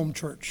Ivy's home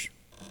church.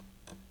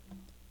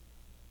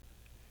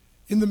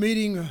 In the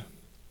meeting,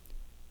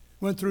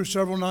 went through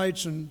several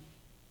nights and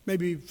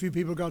maybe a few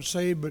people got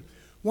saved, but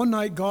one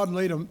night God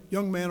laid a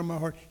young man on my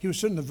heart. He was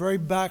sitting in the very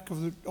back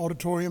of the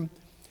auditorium,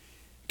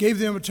 gave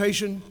the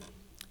invitation.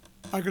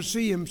 I could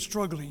see him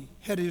struggling,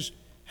 had his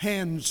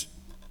hands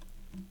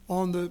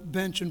on the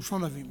bench in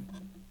front of him.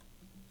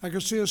 I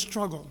could see a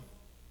struggle.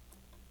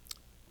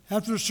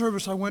 After the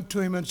service, I went to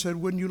him and said,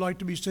 wouldn't you like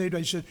to be saved?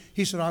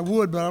 He said, I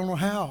would, but I don't know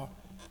how.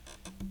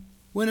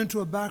 Went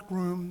into a back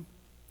room.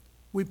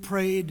 We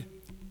prayed,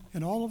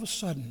 and all of a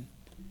sudden,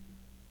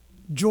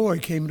 joy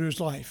came into his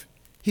life.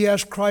 He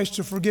asked Christ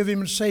to forgive him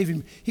and save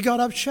him. He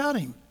got up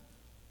shouting.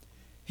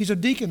 He's a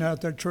deacon out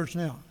at that church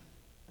now.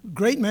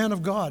 Great man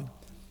of God.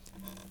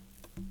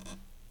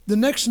 The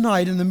next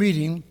night in the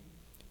meeting,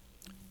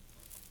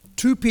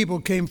 2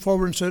 people came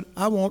forward and said,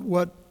 I want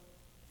what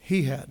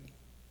he had.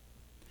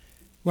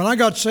 When I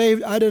got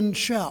saved, I didn't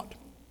shout.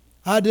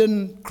 I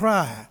didn't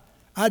cry.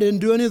 I didn't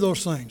do any of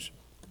those things.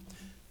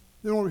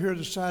 They went over here to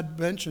the side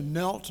bench and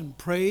knelt and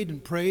prayed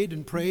and prayed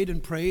and prayed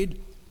and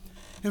prayed.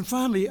 And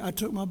finally, I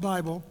took my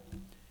Bible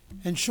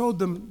and showed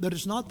them that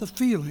it's not the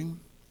feeling,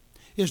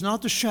 it's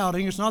not the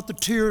shouting, it's not the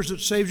tears that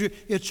saves you,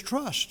 it's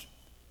trust.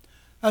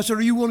 I said,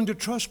 are you willing to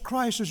trust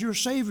Christ as your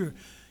Savior?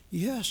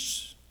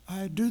 Yes,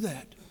 I do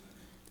that.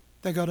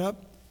 They got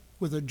up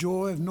with the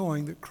joy of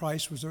knowing that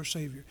Christ was their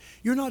Savior.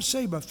 You're not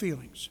saved by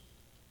feelings.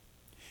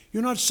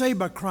 You're not saved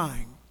by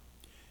crying.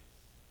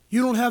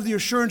 You don't have the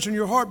assurance in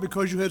your heart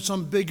because you had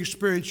some big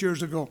experience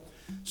years ago.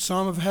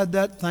 Some have had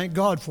that, thank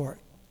God for it.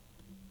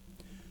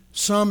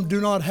 Some do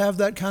not have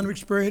that kind of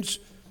experience.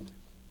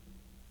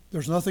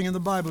 There's nothing in the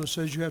Bible that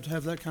says you have to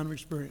have that kind of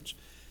experience.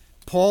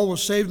 Paul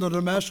was saved on the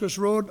Damascus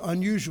Road,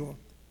 unusual.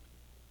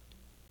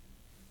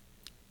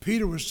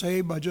 Peter was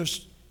saved by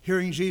just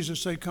hearing Jesus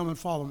say, come and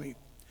follow me.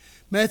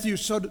 Matthew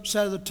sat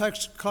at the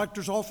tax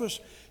collector's office,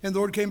 and the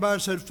Lord came by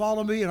and said,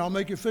 follow me, and I'll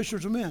make you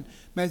fishers of men.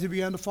 Matthew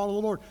began to follow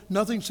the Lord.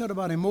 Nothing said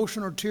about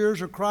emotion or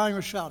tears or crying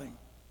or shouting.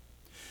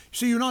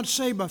 See, you're not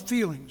saved by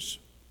feelings.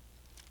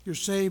 You're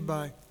saved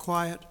by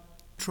quiet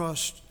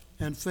trust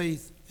and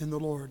faith in the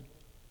Lord.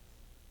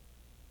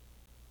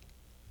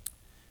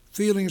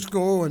 Feelings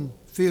go and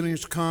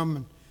feelings come,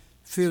 and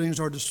feelings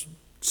are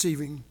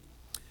deceiving.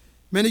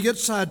 Many get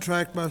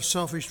sidetracked by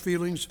selfish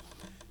feelings,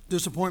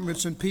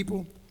 disappointments in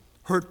people,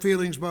 hurt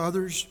feelings by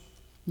others,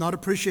 not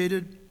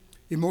appreciated,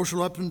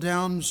 emotional ups and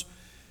downs,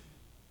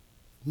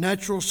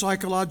 natural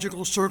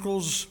psychological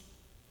circles,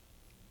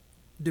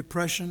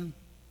 depression,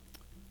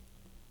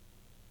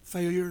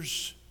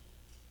 failures.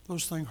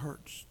 Those things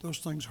hurt. Those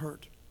things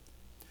hurt.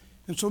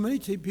 And so many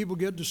people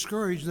get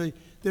discouraged. They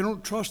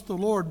don't trust the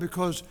Lord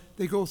because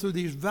they go through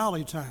these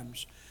valley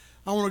times.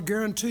 I want to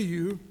guarantee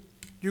you,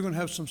 you're going to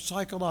have some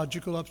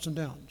psychological ups and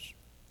downs.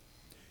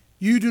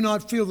 You do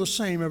not feel the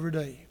same every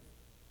day.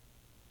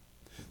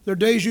 There are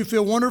days you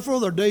feel wonderful,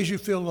 there are days you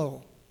feel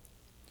low.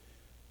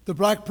 The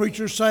black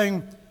preacher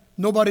saying,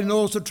 nobody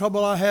knows the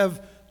trouble I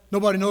have,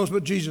 nobody knows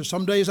but Jesus.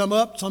 Some days I'm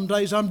up, some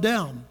days I'm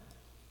down.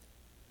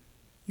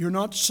 You're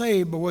not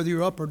saved by whether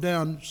you're up or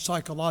down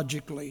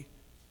psychologically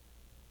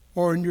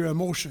or in your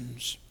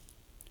emotions.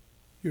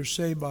 You're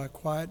saved by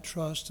quiet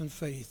trust and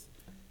faith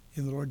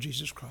in the Lord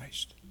Jesus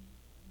Christ.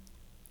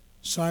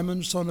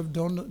 Simon, son of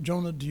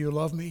Jonah, do you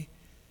love me?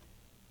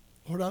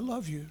 Lord, I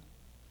love you.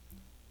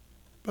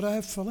 But I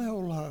have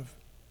phileo love.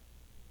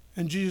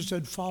 And Jesus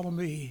said, follow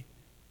me,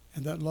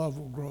 and that love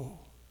will grow.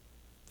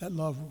 That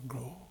love will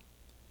grow.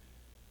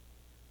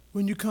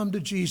 When you come to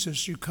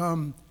Jesus, you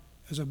come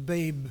as a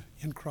babe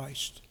in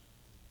Christ.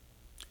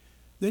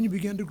 Then you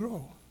begin to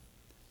grow.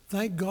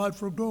 Thank God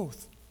for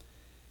growth.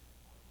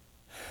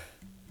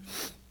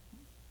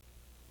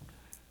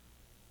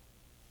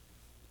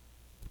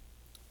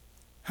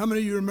 How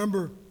many of you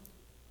remember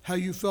how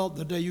you felt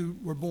the day you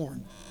were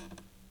born?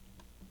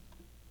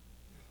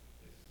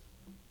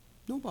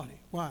 Nobody.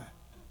 Why?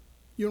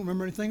 You don't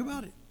remember anything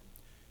about it.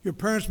 Your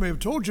parents may have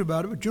told you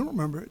about it, but you don't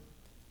remember it.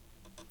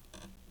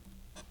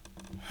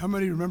 How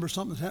many remember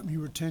something that happened when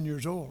you were 10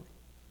 years old?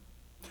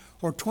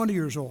 Or 20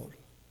 years old?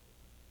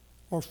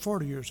 Or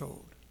 40 years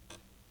old?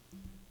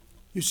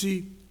 You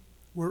see,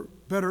 we're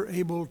better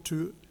able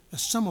to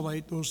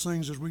assimilate those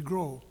things as we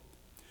grow.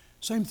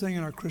 Same thing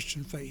in our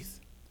Christian faith.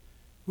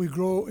 We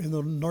grow in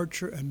the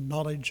nurture and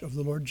knowledge of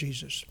the Lord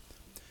Jesus.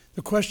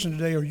 The question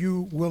today, are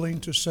you willing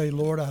to say,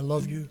 Lord, I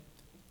love you?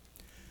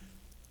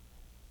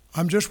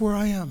 I'm just where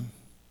I am.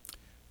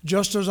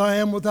 Just as I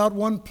am without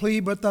one plea,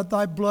 but that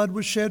thy blood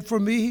was shed for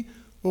me,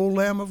 O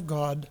Lamb of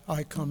God,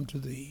 I come to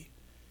thee.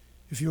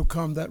 If you'll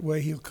come that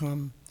way, he'll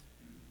come.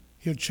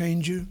 He'll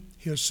change you.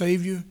 He'll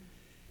save you.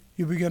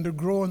 You begin to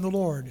grow in the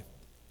Lord.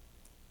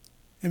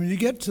 And when you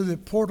get to the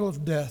portal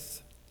of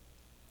death,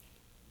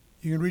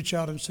 you can reach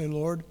out and say,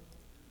 Lord,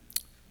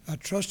 I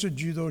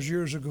trusted you those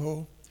years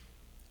ago.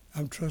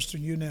 I'm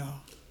trusting you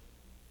now.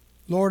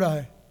 Lord,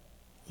 I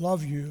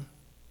love you.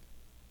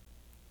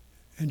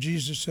 And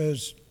Jesus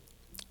says,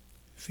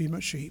 feed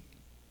my sheep.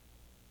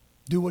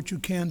 Do what you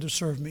can to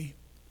serve me.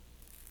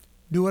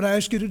 Do what I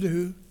ask you to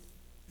do.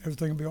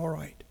 Everything will be all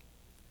right.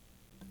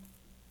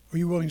 Are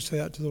you willing to say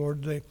that to the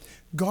Lord today?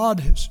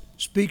 God is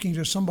speaking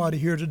to somebody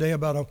here today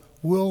about a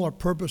will or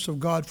purpose of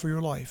God for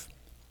your life.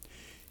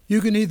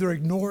 You can either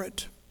ignore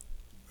it,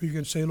 or you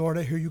can say, Lord,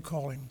 I hear you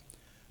calling.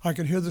 I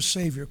can hear the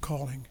Savior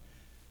calling.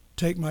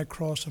 Take my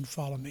cross and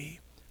follow me.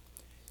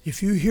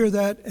 If you hear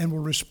that and will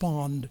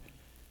respond,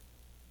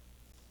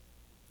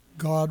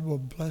 God will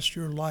bless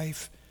your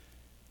life.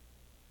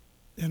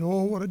 And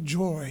oh, what a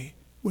joy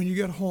when you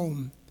get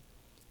home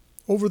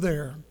over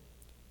there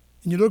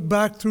and you look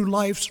back through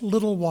life's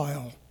little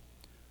while,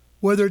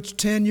 whether it's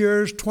 10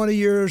 years, 20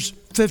 years,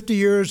 50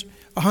 years,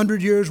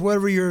 100 years,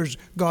 whatever years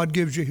God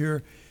gives you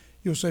here,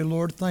 you'll say,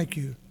 Lord, thank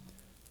you,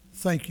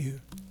 thank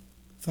you,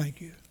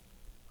 thank you.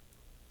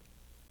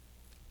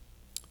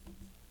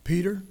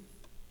 Peter,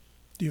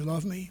 do you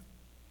love me?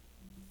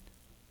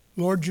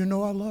 Lord, you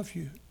know I love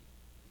you.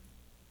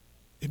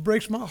 It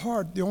breaks my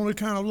heart. The only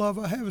kind of love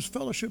I have is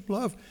fellowship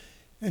love.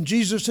 And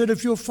Jesus said,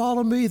 if you'll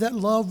follow me, that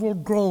love will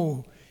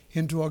grow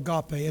into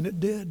agape. And it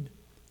did.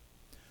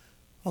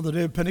 On the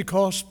day of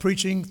Pentecost,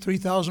 preaching,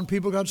 3,000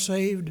 people got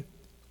saved.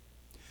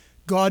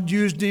 God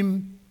used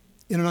him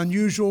in an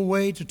unusual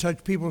way to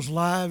touch people's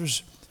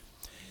lives.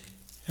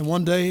 And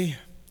one day,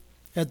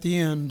 at the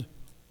end,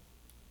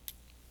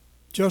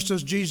 just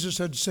as Jesus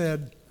had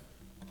said,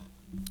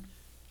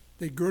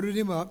 they girded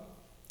him up,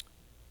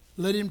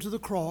 led him to the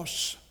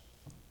cross.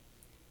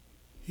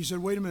 He said,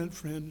 wait a minute,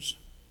 friends.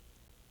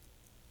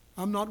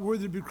 I'm not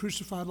worthy to be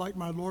crucified like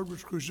my Lord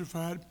was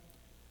crucified.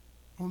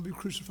 I'm going to be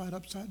crucified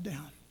upside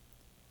down.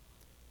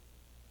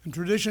 And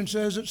tradition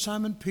says that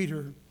Simon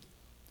Peter,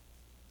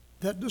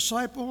 that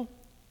disciple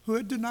who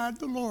had denied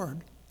the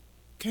Lord,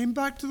 came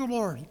back to the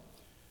Lord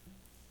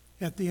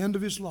at the end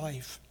of his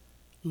life,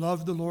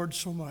 loved the Lord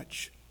so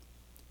much.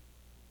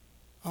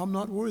 I'm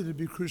not worthy to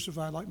be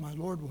crucified like my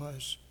Lord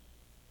was.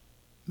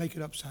 Make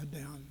it upside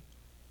down.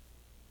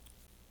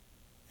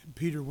 And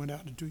Peter went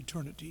out into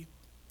eternity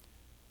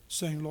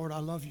saying, Lord, I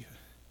love you.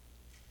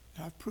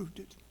 And I've proved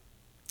it.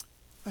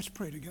 Let's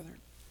pray together.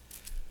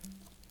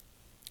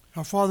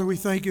 Our Father, we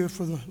thank you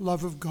for the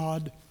love of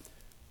God.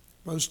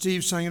 Brother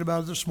Steve sang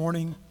about it this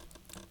morning.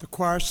 The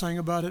choir sang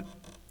about it.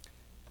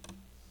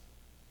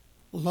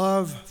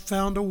 Love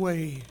found a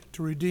way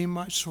to redeem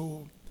my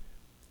soul.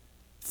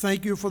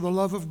 Thank you for the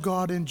love of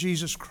God in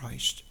Jesus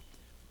Christ.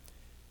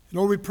 And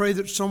Lord, we pray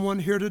that someone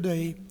here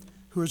today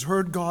who has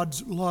heard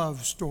God's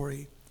love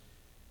story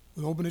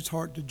will open its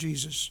heart to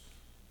Jesus.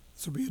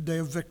 This will be a day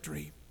of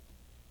victory.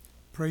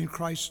 Pray in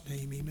Christ's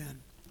name,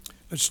 amen.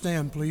 Let's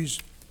stand, please.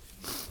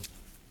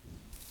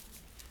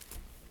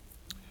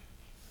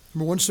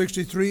 Number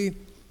 163,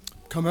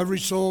 come every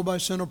soul by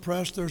sin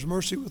oppressed, there's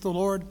mercy with the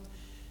Lord.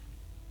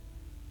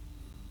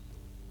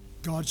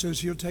 God says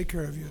he'll take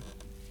care of you.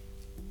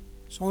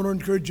 So I want to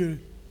encourage you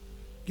to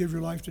give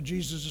your life to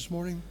Jesus this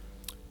morning.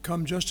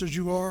 Come just as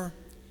you are.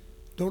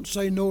 Don't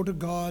say no to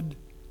God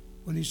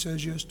when he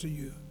says yes to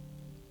you.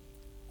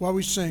 While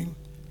we sing,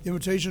 the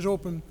invitation is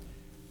open.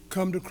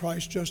 Come to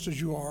Christ just as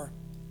you are.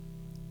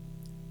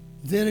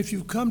 Then if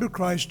you come to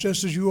Christ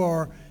just as you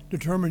are,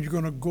 determined you're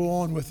going to go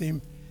on with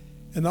him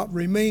and not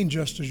remain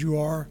just as you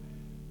are,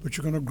 but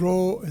you're going to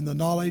grow in the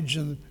knowledge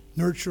and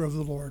nurture of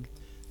the Lord.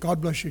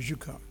 God bless you as you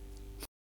come.